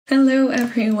Hello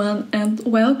everyone and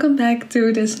welcome back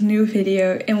to this new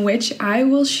video in which I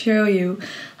will show you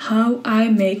how I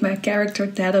make my character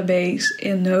database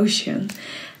in Notion.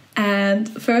 And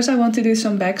first I want to do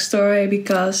some backstory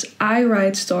because I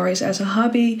write stories as a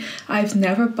hobby. I've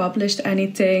never published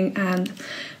anything and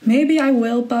maybe I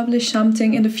will publish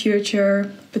something in the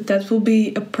future, but that will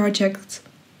be a project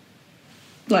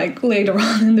like later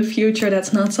on in the future.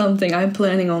 That's not something I'm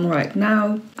planning on right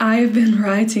now. I've been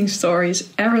writing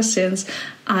stories ever since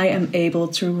I am able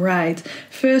to write.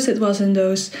 First it was in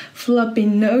those floppy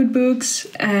notebooks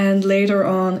and later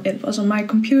on it was on my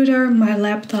computer, my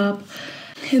laptop.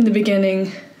 In the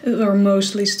beginning it were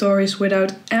mostly stories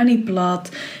without any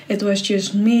plot. It was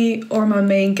just me or my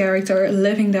main character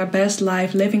living their best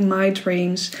life, living my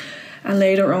dreams. And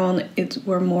later on it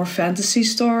were more fantasy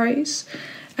stories.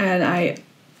 And I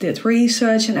did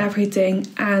research and everything.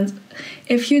 And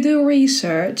if you do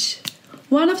research,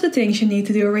 one of the things you need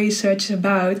to do research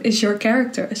about is your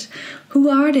characters. Who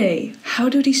are they? How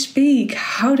do they speak?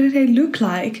 How do they look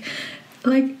like?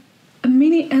 Like a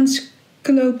mini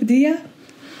encyclopedia?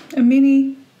 A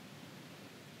mini...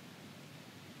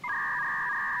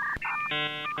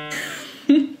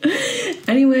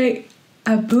 Anyway,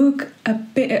 a book, a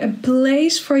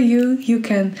place for you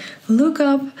can look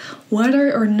up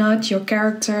whether or not your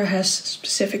character has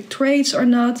specific traits or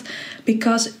not.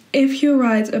 Because if you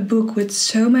write a book with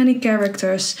so many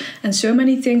characters and so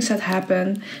many things that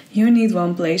happen, you need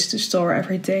one place to store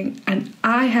everything. And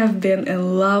I have been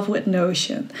in love with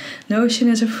Notion. Notion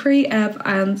is a free app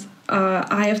and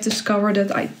I have discovered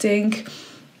it, I think,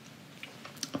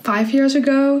 5 years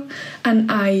ago,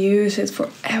 and I use it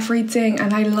for everything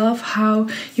and I love how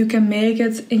you can make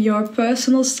it in your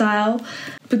personal style.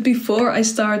 But before I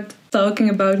start talking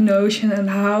about Notion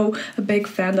and how a big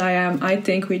fan I am, I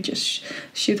think we just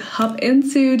should hop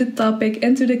into the topic,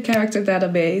 into the character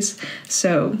database.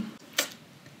 So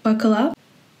buckle up,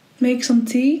 make some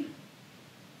tea.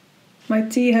 My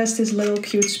tea has this little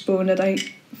cute spoon that I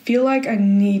feel like I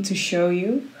need to show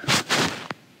you.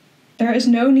 There is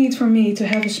no need for me to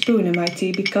have a spoon in my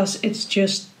tea because it's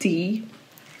just tea,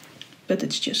 but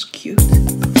it's just cute.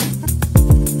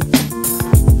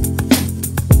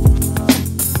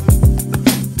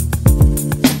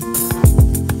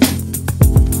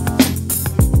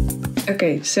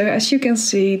 Okay, so as you can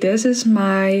see, this is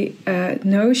my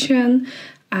Notion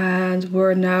and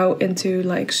we're now into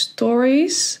like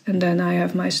stories, and then I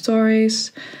have my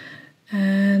stories,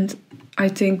 and I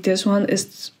think this one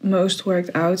is most worked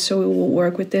out, so we will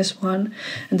work with this one.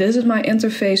 And this is my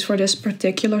interface for this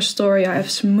particular story. I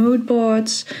have some mood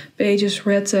boards, pages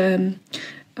written,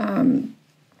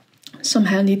 some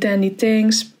handy dandy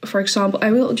things. For example,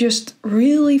 I will just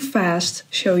really fast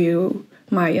show you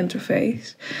my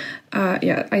interface.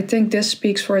 I think this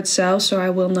speaks for itself, so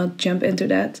I will not jump into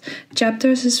that.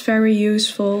 Chapters is very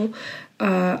useful.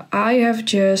 I have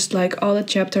just like all the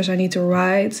chapters I need to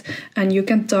write, and you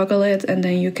can toggle it and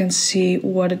then you can see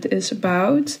what it is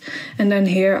about. And then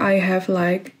here I have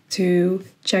like to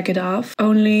check it off.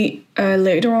 Only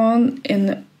later on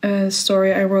in a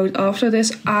story I wrote after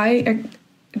this, I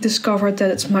discovered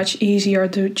that it's much easier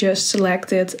to just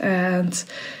select it and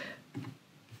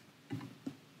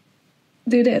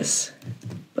do this.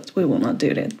 But we will not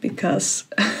do that because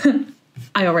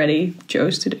I already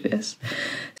chose to do this.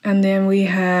 And then we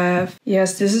have,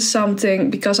 yes, this is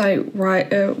something, because I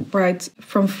write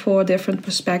from 4 different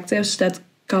perspectives that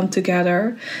come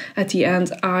together. At the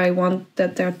end, I want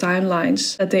that their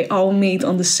timelines, that they all meet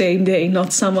on the same day,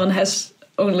 not someone has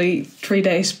only 3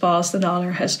 days passed and the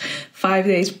other has 5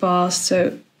 days passed.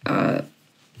 So, And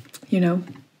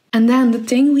then the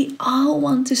thing we all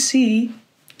want to see,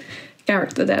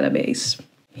 character database.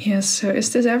 Yes, so is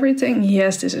this everything?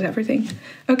 Yes, this is everything.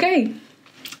 Okay.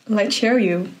 Let's show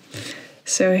you.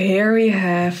 So here we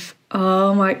have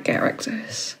all my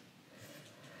characters,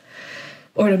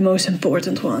 or the most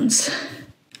important ones.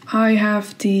 I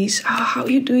have these, how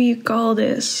do you call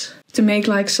this? To make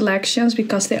like selections,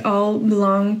 because they all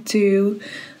belong to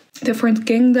different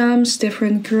kingdoms,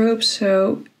 different groups.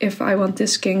 So if I want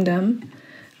this kingdom,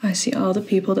 I see all the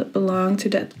people that belong to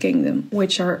that kingdom,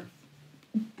 which are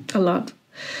a lot.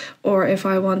 Or if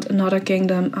I want another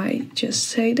kingdom, I just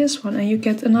say this one and you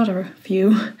get another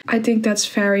view. I think that's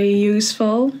very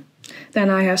useful.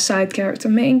 Then I have side character,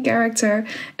 main character,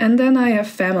 and then I have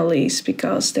families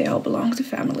because they all belong to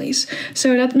families.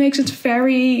 So that makes it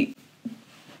very...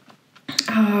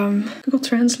 Google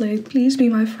Translate, please be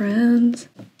my friend.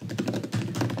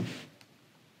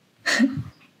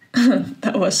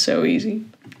 That was so easy.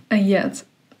 And yet,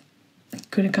 I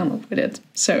couldn't come up with it.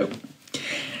 So...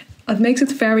 it makes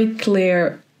it very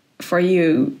clear for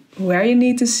you where you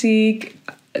need to seek.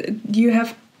 You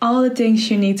have all the things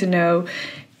you need to know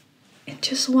in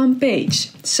just one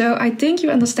page. So I think you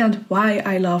understand why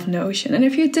I love Notion. And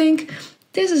if you think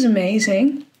this is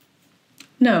amazing,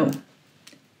 no,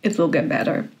 it will get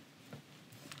better.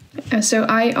 And so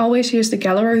I always use the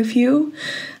gallery view.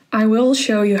 I will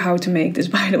show you how to make this,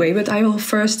 by the way, but I will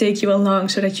first take you along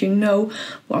so that you know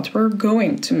what we're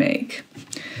going to make.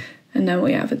 And then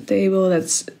we have a table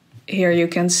that's here. You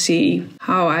can see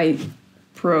how I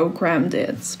programmed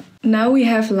it. Now we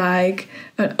have like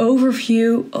an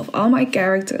overview of all my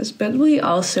characters, but we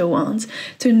also want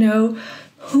to know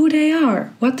who they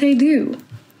are, what they do.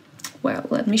 Well,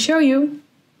 let me show you.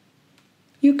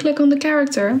 You click on the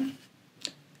character,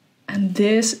 and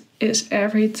this is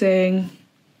everything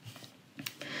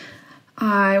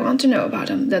I want to know about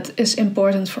them that is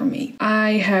important for me.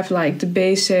 I have like the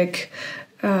basic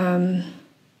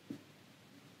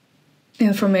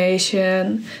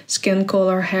information: skin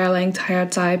color, hair length, hair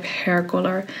type, hair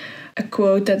color, a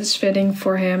quote that is fitting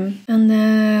for him, and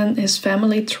then his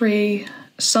family tree.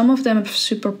 Some of them have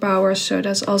superpowers, so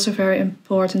that's also very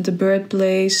important. The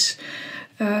birthplace,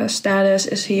 status,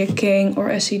 is he a king or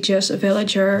is he just a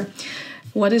villager?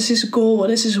 What is his goal? What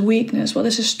is his weakness? What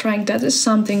is his strength? That is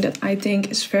something that I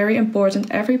think is very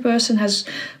important. Every person has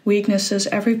weaknesses.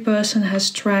 Every person has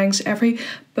strengths. Every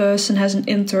person has an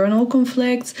internal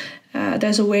conflict.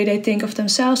 There's a way they think of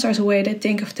themselves. There's a way they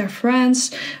think of their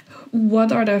friends.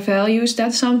 What are their values?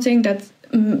 That's something that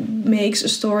makes a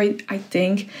story, I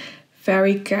think,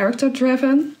 very character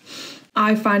driven.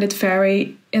 I find it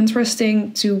very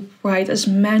interesting to write as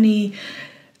many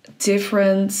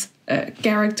different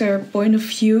character point of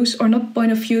views, or not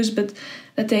point of views, but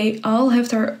that they all have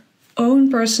their own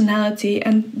personality.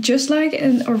 And just like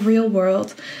in a real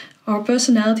world, our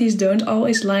personalities don't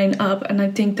always line up, and I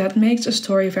think that makes a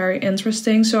story very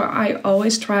interesting. So I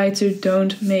always try to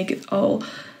don't make it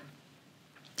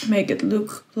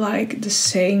look like the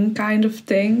same kind of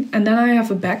thing. And then I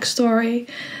have a backstory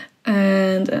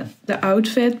and the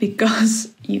outfit,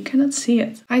 because you cannot see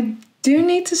it. I do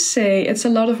need to say it's a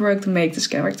lot of work to make this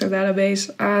character database,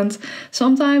 and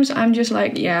sometimes I'm just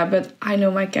like, yeah, but I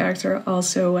know my character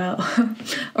also well.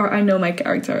 Or I know my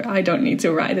character, I don't need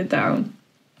to write it down.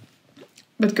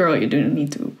 But girl, you do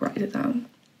need to write it down.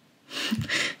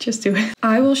 Just do it.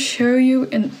 I will show you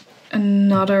in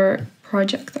another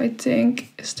project, I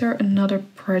think. Is there another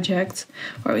project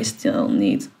where we still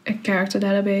need a character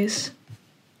database?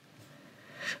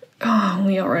 Oh,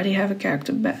 we already have a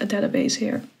character database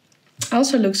here.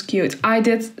 Also looks cute. I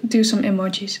did do some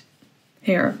emojis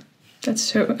here. That's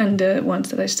so, and the ones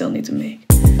that I still need to make.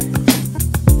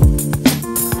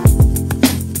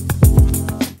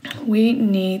 We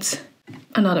need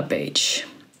another page.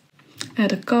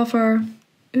 Add a cover.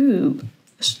 Ooh,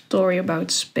 a story about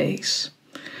space.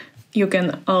 You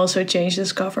can also change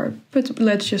this cover, but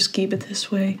let's just keep it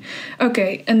this way.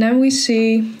 Okay, and then we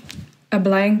see a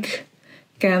blank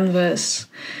canvas,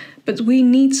 but we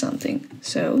need something.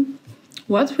 So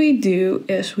what we do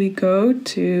is we go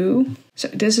to, so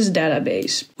this is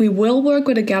database. We will work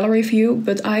with a gallery view,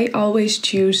 but I always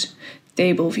choose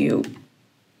table view,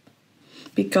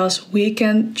 because we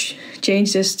can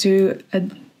change this to a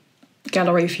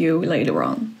gallery view later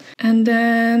on. And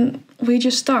then we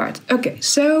just start. Okay,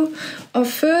 so our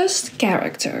first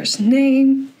character's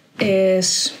name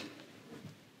is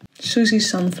Susie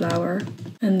Sunflower.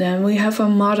 And then we have a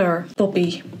mother,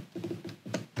 Poppy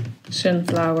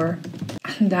Sunflower.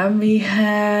 And then we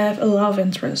have a love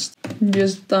interest,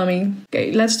 just dummy.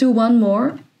 Okay, let's do one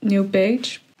more. New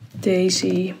page.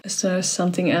 Daisy. Is there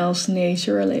something else?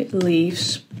 Nature,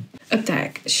 leaves. A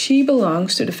tag. She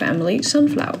belongs to the family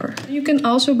Sunflower. You can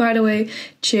also, by the way,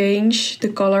 change the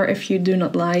color if you do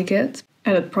not like it.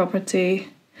 Edit property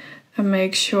and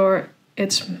make sure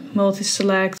it's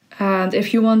multi-select. And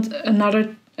if you want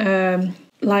another,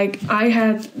 like I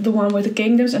had the one with the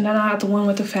kingdoms and then I had the one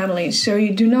with the families. So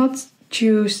you do not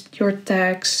choose your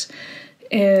tags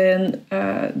in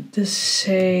the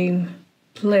same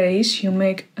place. You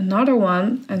make another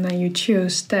one and then you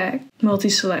choose tag,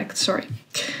 multi-select, sorry.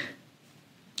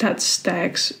 That's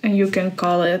tags, and you can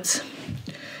call it,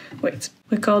 wait,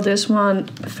 we call this one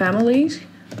family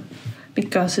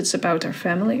because it's about our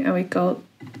family, and we call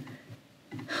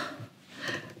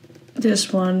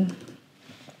this one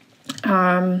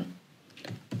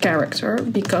character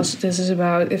because this is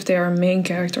about if they are a main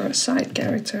character or a side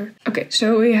character. Okay,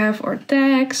 so we have our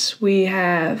tags, we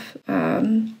have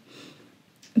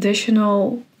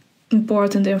additional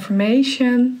important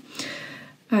information.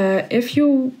 If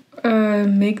you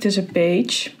make this a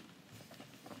page,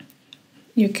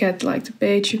 you get like the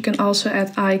page. You can also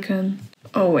add icon.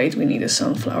 Oh wait, we need a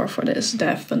sunflower for this,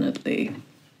 definitely.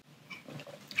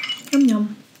 Yum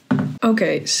yum.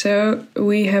 Okay, so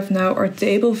we have now our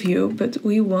table view, but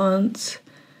we want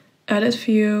edit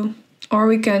view, or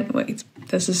we can, wait,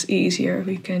 this is easier.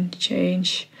 We can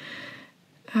change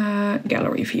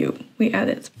gallery view. We add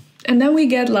it. And then we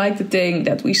get like the thing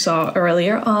that we saw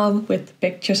earlier on with the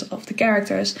pictures of the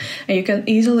characters. And you can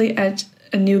easily add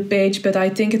a new page, but I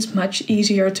think it's much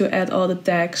easier to add all the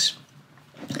tags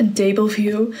in table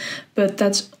view. But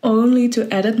that's only to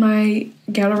edit my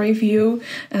gallery view.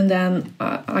 And then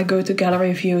I go to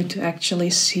gallery view to actually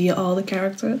see all the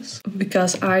characters.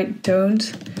 Because I don't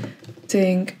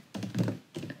think...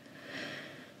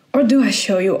 Or do I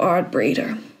show you Art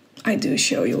Breeder? I do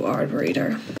show you Art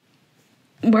Breeder.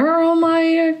 Where are all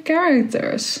my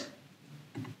characters?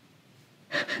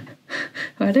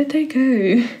 Where did they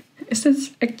go? Is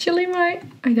this actually my...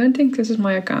 I don't think this is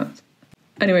my account.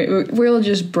 Anyway, we'll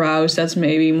just browse. That's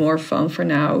maybe more fun for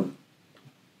now.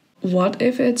 What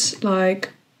if it's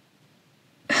like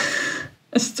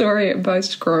a story about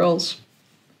squirrels?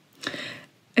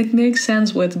 It makes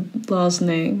sense with last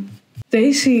name.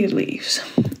 Daisy leaves.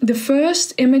 The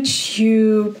first image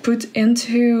you put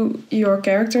into your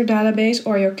character database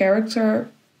or your character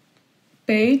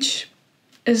page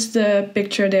is the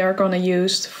picture they are gonna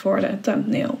use for the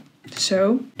thumbnail.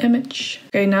 So, image.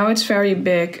 Okay, now it's very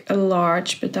big,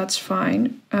 large, but that's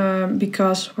fine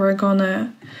because we're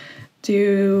gonna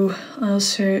do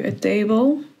also a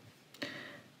table.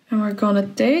 And we're gonna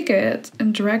take it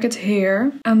and drag it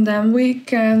here. And then we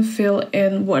can fill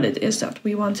in what it is that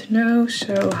we want to know.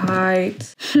 So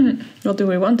height, what do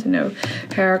we want to know?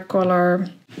 Hair color,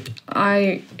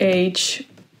 age.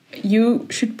 You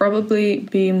should probably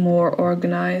be more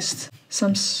organized.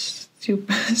 Some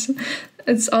stupid...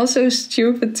 It's also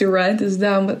stupid to write this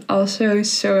down, but also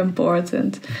so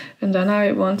important. And then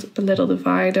I want a little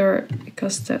divider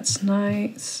because that's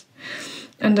nice.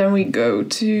 And then we go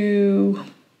to...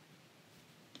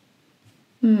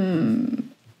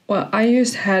 Well, I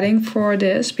used heading for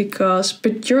this because,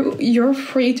 but you're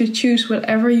free to choose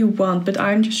whatever you want, but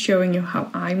I'm just showing you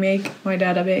how I make my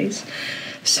database.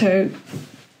 So,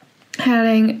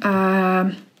 heading,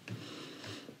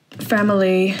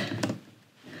 family,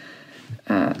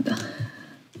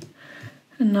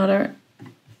 another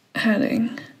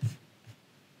heading.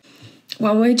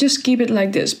 Well, we just keep it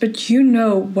like this, but you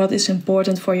know what is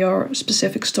important for your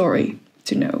specific story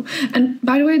to know. And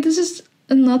by the way, this is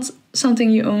not something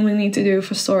you only need to do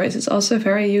for stories. It's also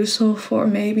very useful for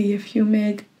maybe if you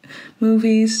make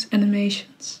movies,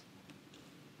 animations.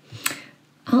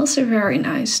 Also very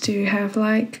nice to have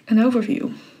like an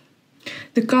overview.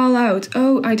 The call out.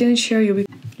 Oh, I didn't show you.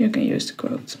 You can use the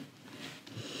quote.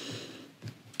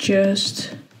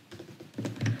 Just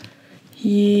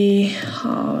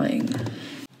yeehaw.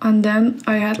 And then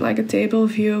I had like a table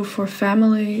view for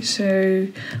family. So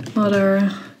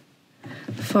mother,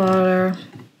 father,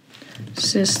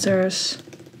 sisters,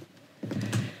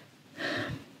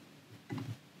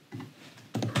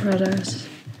 brothers,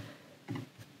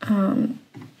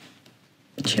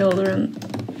 children.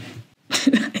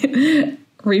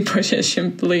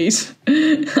 Reposition, please.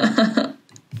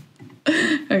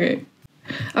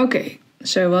 Okay,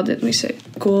 so what did we say?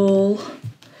 Goal,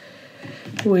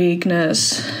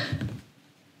 weakness,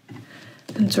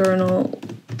 internal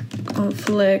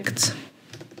conflict.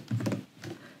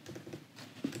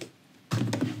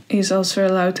 He's also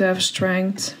allowed to have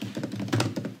strength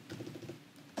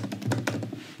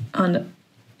and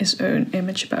his own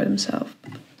image about himself.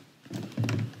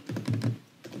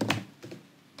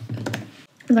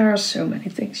 There are so many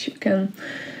things you can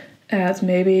add.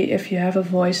 Maybe if you have a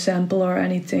voice sample or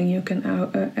anything, you can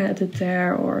add it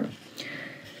there. Or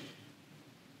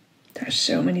there's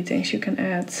so many things you can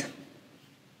add,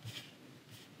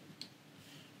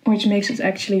 which makes it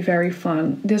actually very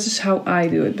fun. This is how I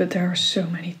do it, but there are so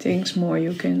many things more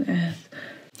you can add.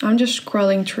 I'm just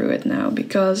scrolling through it now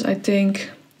because I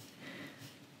think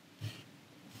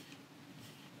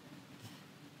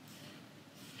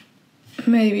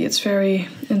maybe it's very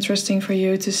interesting for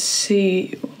you to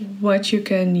see what you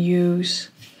can use.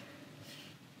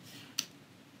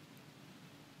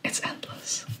 It's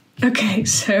endless. Okay,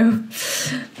 so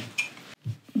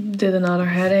did another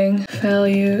heading.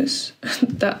 Values.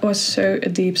 That was so a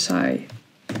deep sigh.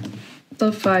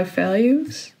 Top 5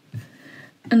 values.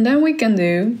 And then we can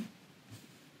do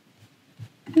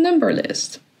number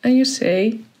list. And you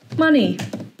say money,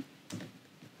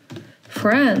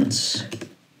 friends,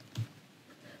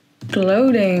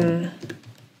 clothing,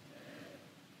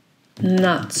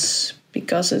 nuts,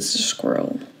 because it's a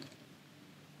squirrel.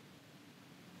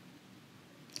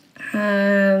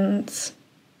 and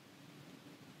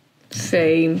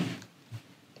fame.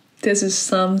 This is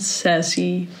some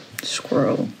sassy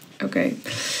squirrel. Okay.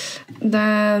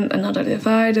 Then another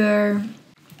divider,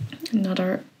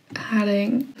 another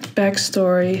heading,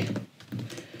 backstory,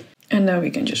 and now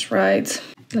we can just write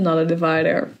another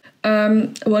divider.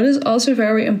 What is also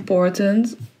very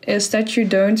important is that you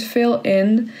don't fill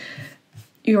in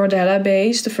your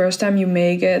database the first time you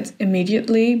make it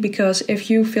immediately, because if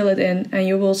you fill it in and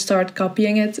you will start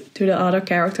copying it to the other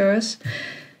characters,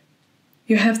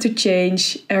 you have to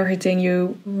change everything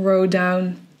you wrote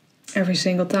down every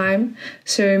single time.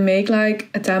 So make like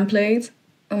a template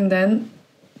and then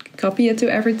copy it to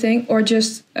everything, or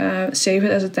just save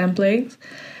it as a template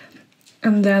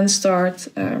and then start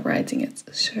writing it.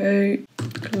 So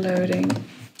clothing.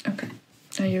 Okay.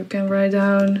 Now you can write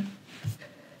down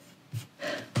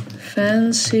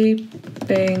fancy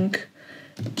pink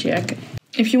jacket.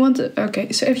 If you want to,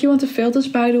 okay, so if you want to fill this,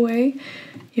 by the way,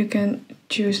 you can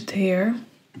choose it here.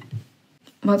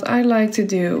 What I like to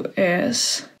do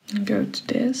is go to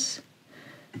this,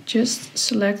 just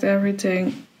select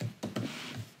everything,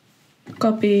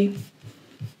 copy,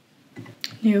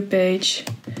 new page,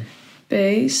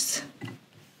 paste,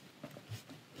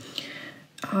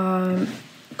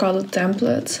 call it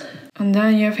template, and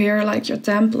then you have here like your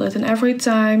template, and every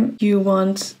time you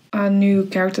want a new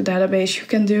character database, you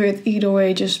can do it either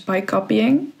way, just by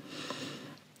copying,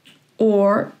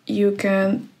 or you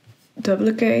can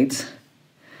duplicate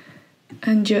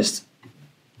and just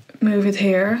move it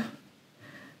here,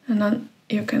 and then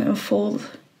you can unfold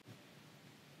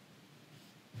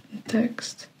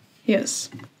text. Yes.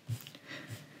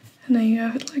 And then you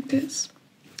have it like this.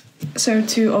 So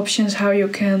 2 options how you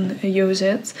can use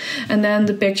it. And then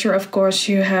the picture, of course,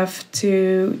 you have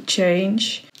to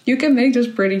change. You can make this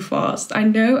pretty fast. I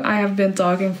know I have been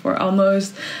talking for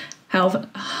almost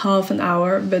half an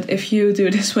hour, but if you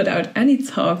do this without any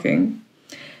talking,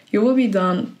 you will be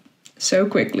done so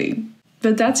quickly.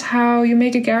 But that's how you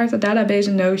make a character database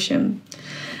in Notion.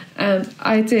 And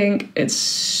I think it's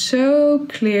so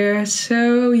clear,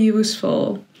 so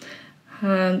useful.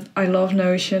 And I love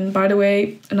Notion. By the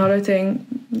way, another thing,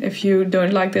 if you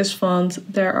don't like this font,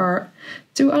 there are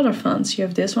 2 other fonts. You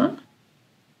have this one.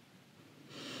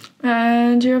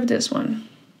 And you have this one.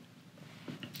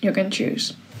 You can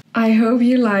choose. I hope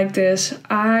you like this.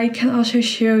 I can also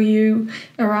show you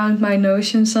around my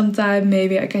Notion sometime.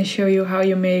 Maybe I can show you how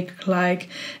you make like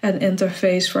an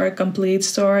interface for a complete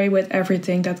story with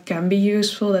everything that can be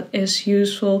useful, that is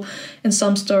useful. In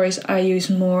some stories I use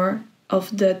more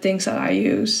of the things that I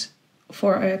use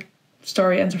for a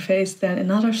story interface than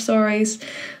in other stories.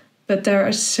 But there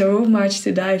is so much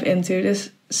to dive into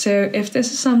this. So if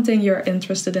this is something you're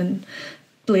interested in,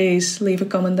 please leave a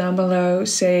comment down below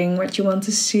saying what you want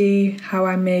to see, how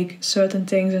I make certain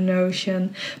things in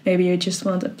Notion. Maybe you just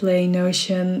want a plain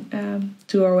Notion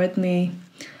tour with me,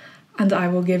 and I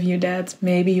will give you that.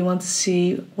 Maybe you want to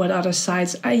see what other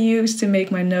sites I use to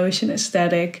make my Notion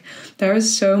aesthetic. There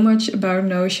is so much about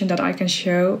Notion that I can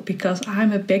show because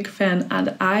I'm a big fan,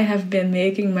 and I have been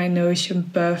making my Notion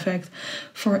perfect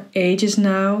for ages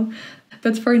now.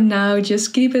 But for now,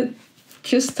 just keep it.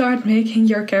 Just start making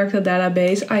your character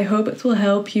database. I hope it will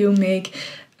help you make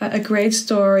a great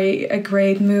story, a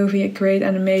great movie, a great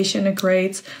animation, a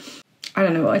great... I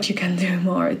don't know what you can do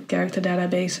more with character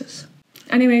databases.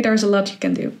 Anyway, there's a lot you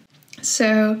can do.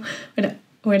 So,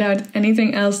 without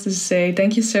anything else to say,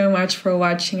 thank you so much for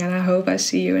watching, and I hope I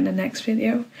see you in the next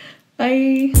video.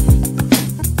 Bye!